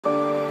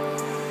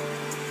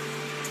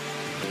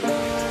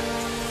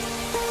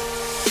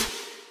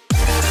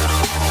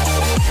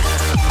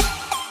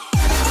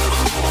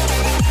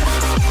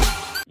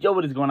Yo,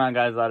 what is going on,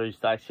 guys? Lottery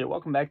Stocks here.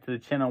 Welcome back to the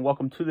channel.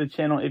 Welcome to the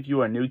channel if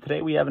you are new.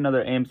 Today we have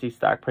another AMC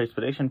stock price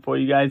prediction for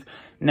you guys.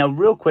 Now,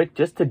 real quick,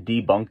 just to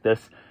debunk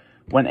this,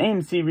 when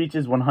AMC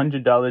reaches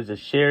 $100 a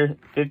share,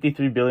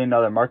 $53 billion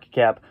market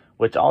cap,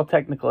 which all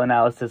technical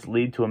analysis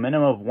lead to a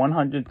minimum of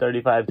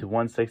 135 to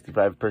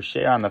 165 per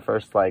share on the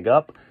first leg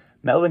up,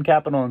 Melvin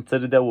Capital and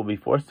Citadel will be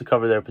forced to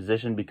cover their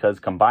position because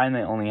combined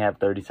they only have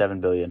 $37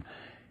 billion.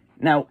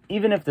 Now,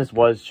 even if this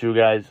was true,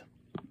 guys,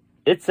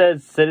 it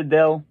says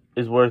Citadel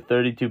is worth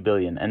 $32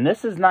 billion, and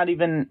this is not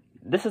even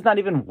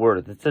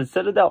worth. It says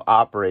Citadel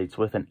operates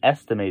with an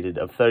estimated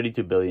of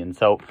 $32 billion.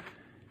 So,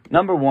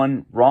 number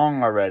one,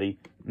 wrong already.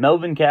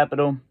 Melvin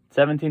Capital,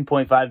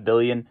 $17.5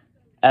 billion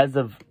as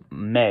of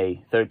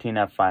May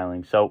 13F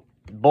filing. So,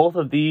 both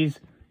of these,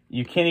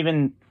 you can't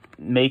even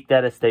make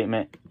that a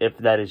statement if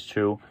that is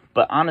true.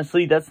 But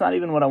honestly, that's not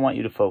even what I want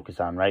you to focus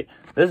on, right?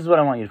 This is what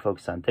I want you to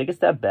focus on. Take a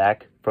step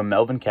back from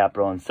Melvin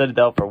Capital and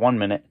Citadel for 1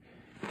 minute.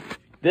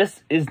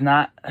 This is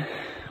not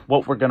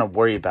what we're going to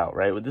worry about,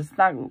 right? This is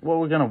not what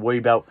we're going to worry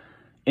about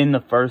in the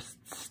first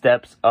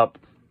steps up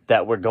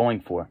that we're going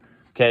for,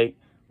 okay?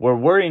 We're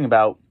worrying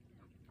about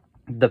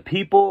the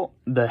people,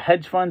 the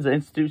hedge funds, the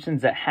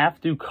institutions that have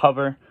to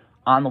cover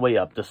on the way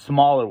up, the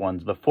smaller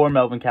ones before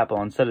Melvin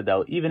Capital and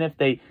Citadel, even if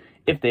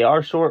they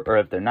are short or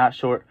if they're not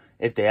short,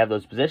 if they have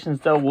those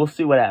positions, so we'll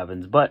see what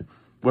happens. But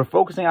we're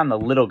focusing on the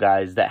little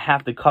guys that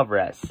have to cover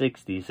at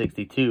 60,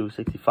 62,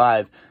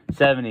 65,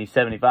 70,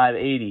 75,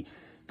 80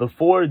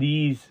 before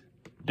these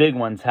big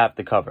ones have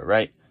to cover,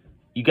 right?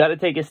 You got to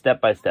take it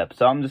step by step.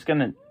 So I'm just going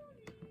to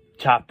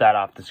chop that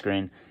off the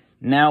screen.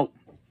 Now,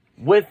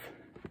 with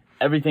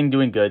everything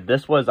doing good,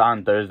 this was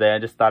on Thursday. I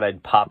just thought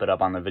I'd pop it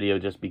up on the video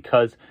just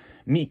because.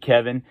 Meet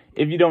Kevin.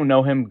 If you don't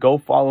know him, go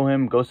follow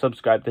him. Go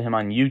subscribe to him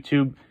on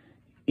YouTube.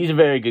 He's a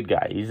very good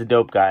guy. He's a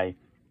dope guy.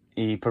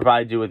 He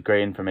provides you with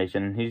great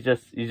information. He's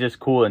just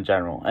cool in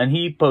general. And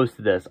he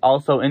posted this.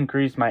 Also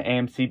increased my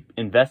AMC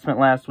investment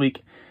last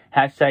week.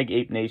 Hashtag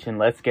Ape Nation.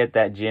 Let's get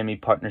that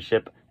GME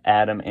partnership.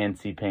 Adam and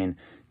C-Pain.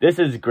 This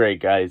is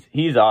great, guys.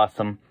 He's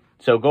awesome.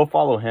 So go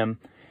follow him.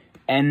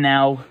 And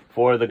now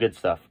for the good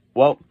stuff.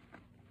 Well,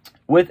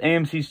 with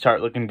AMC's chart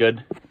looking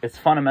good, its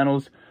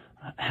fundamentals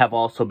have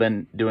also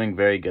been doing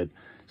very good.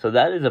 So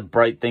that is a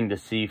bright thing to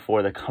see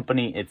for the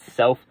company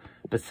itself.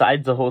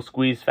 Besides the whole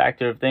squeeze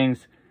factor of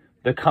things,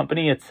 the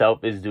company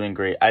itself is doing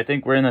great. I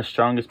think we're in the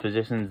strongest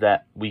positions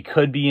that we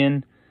could be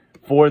in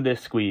for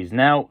this squeeze.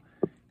 Now,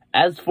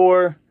 as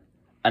for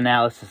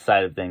analysis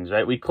side of things,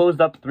 right? We closed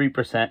up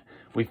 3%.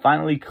 We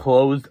finally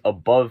closed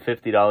above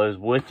 $50,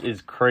 which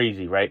is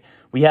crazy, right?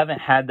 We haven't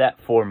had that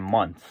for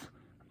months.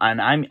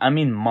 And I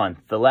mean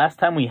months. The last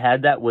time we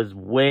had that was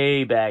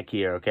way back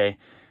here, okay?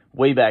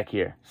 Way back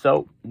here.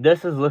 So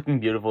this is looking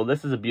beautiful.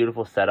 This is a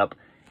beautiful setup.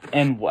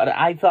 And what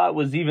I thought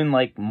was even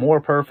like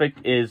more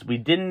perfect is we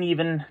didn't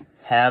even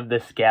have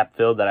this gap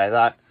fill that I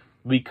thought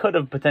we could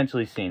have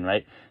potentially seen,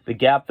 right? The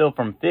gap fill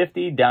from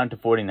 50 down to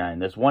 49.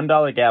 This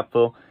 $1 gap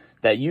fill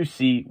that you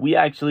see, we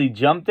actually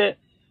jumped it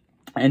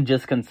and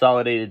just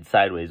consolidated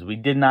sideways. We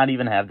did not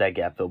even have that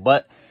gap fill,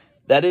 but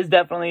that is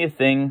definitely a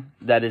thing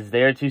that is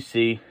there to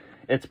see.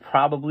 It's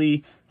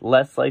probably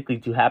less likely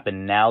to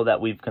happen now that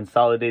we've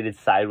consolidated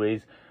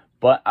sideways,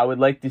 but I would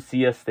like to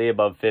see us stay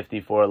above 50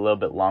 for a little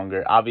bit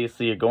longer.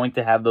 Obviously, you're going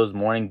to have those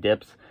morning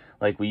dips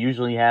like we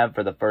usually have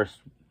for the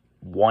first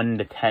 1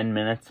 to 10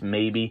 minutes,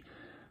 maybe.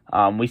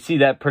 We see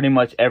that pretty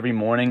much every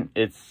morning.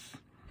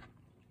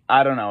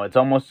 I don't know. It's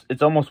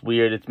almost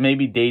weird. It's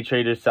maybe day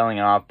traders selling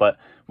off, but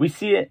we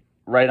see it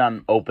right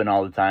on open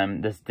all the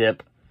time. This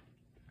dip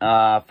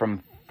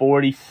from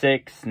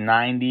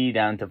 46.90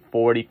 down to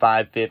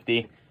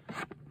 45.50.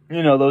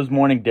 You know, those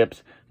morning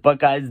dips. But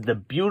guys, the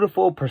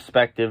beautiful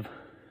perspective.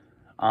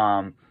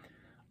 I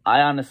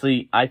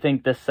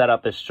think this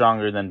setup is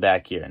stronger than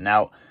back here.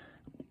 Now,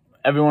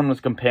 everyone was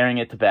comparing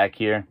it to back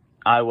here.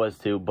 I was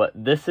too, but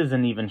this is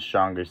an even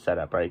stronger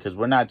setup, right? Because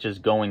we're not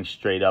just going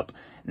straight up.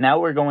 Now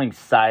we're going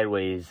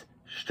sideways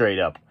straight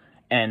up.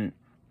 And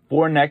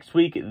for next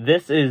week,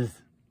 this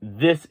is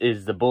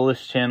the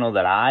bullish channel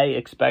that I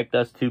expect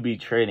us to be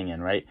trading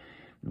in, right?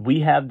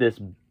 We have this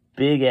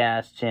big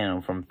ass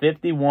channel from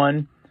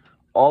 51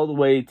 all the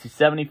way to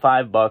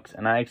 75 bucks,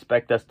 and I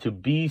expect us to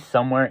be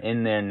somewhere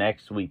in there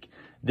next week.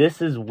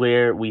 This is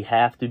where we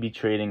have to be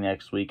trading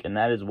next week, and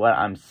that is what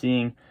I'm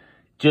seeing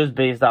just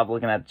based off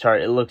looking at the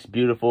chart. It looks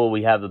beautiful.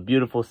 We have a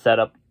beautiful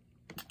setup.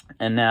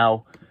 And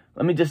now,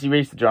 let me just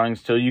erase the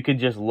drawings so you could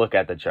just look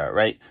at the chart,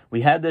 right?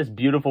 We had this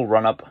beautiful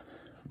run up,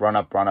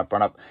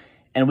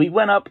 and we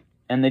went up,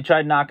 and they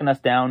tried knocking us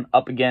down,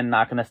 up again,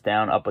 knocking us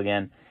down, up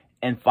again.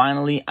 And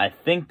finally, I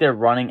think they're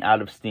running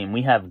out of steam.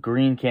 We have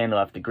green candle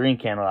after green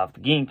candle after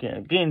green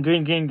candle,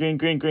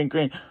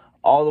 green,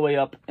 all the way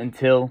up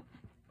until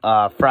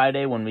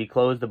Friday when we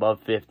closed above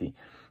 50.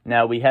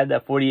 Now, we had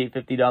that $48,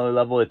 $50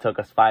 level. It took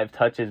us 5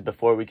 touches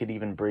before we could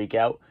even break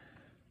out.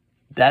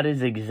 That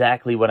is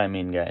exactly what I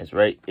mean, guys,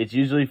 right? It's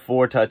usually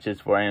 4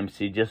 touches for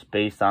AMC just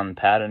based on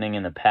patterning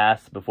in the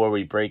past before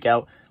we break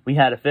out. We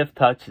had a 5th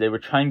touch. They were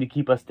trying to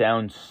keep us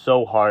down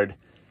so hard.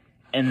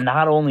 And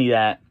not only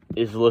that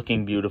is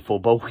looking beautiful,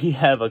 but we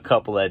have a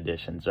couple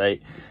additions,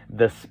 right?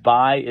 The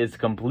SPY is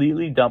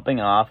completely dumping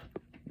off.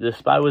 The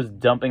SPY was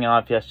dumping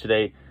off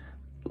yesterday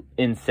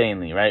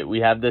insanely, right? We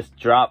have this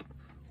drop.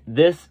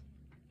 This,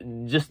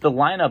 just the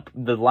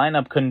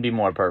lineup couldn't be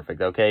more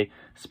perfect, okay?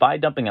 SPY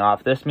dumping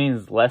off. This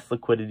means less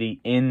liquidity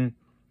in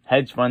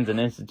hedge funds and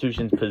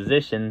institutions'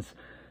 positions.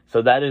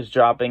 So that is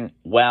dropping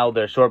while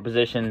their short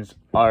positions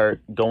are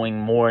going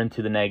more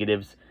into the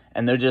negatives.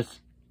 And they're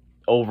just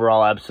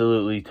overall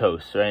absolutely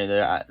toast, right?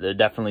 They're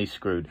definitely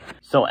screwed.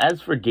 So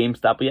as for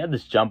GameStop, we had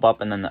this jump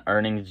up and then the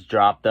earnings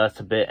dropped us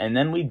a bit, and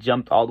then we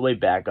jumped all the way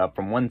back up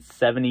from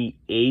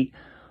 178,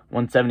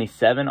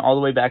 177 all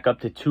the way back up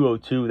to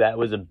 202. That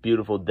was a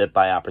beautiful dip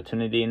by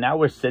opportunity, and now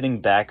we're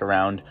sitting back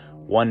around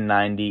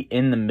 190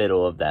 in the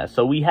middle of that.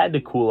 So we had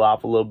to cool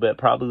off a little bit,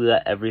 probably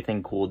let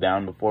everything cool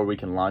down before we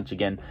can launch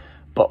again.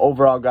 But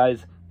overall,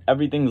 guys,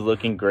 everything's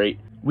looking great.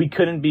 We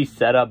couldn't be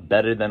set up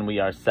better than we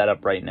are set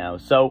up right now.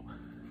 So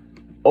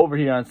over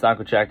here on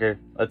Stock Tracker,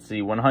 let's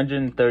see,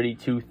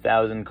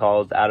 132,000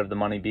 calls out of the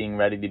money being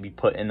ready to be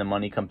put in the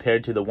money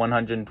compared to the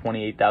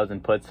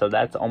 128,000 puts. So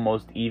that's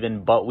almost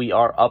even, but we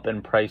are up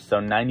in price. So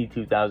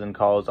 92,000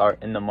 calls are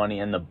in the money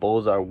and the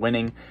bulls are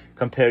winning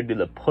compared to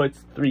the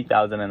puts,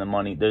 3,000 in the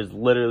money. There's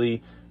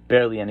literally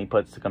barely any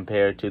puts to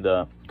compare to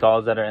the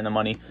calls that are in the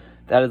money.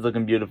 That is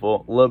looking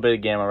beautiful. A little bit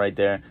of gamma right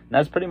there. And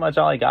that's pretty much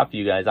all I got for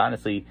you guys,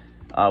 honestly.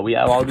 We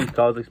have all these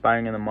calls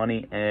expiring in the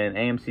money, and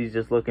AMC is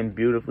just looking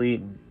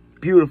beautifully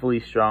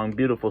strong,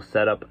 beautiful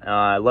setup.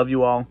 I love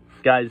you all.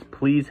 Guys,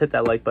 please hit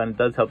that like button. It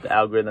does help the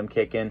algorithm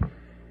kick in.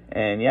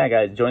 And yeah,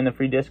 guys, join the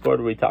free Discord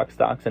where we talk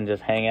stocks and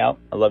just hang out.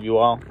 I love you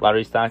all.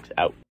 Lottery Stocks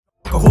out.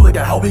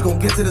 How we gon'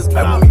 get to this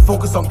bag when we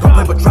focus on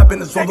gunplay, but trapping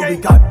is all that we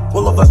got.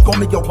 All of us gon'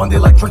 make it one day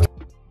like church.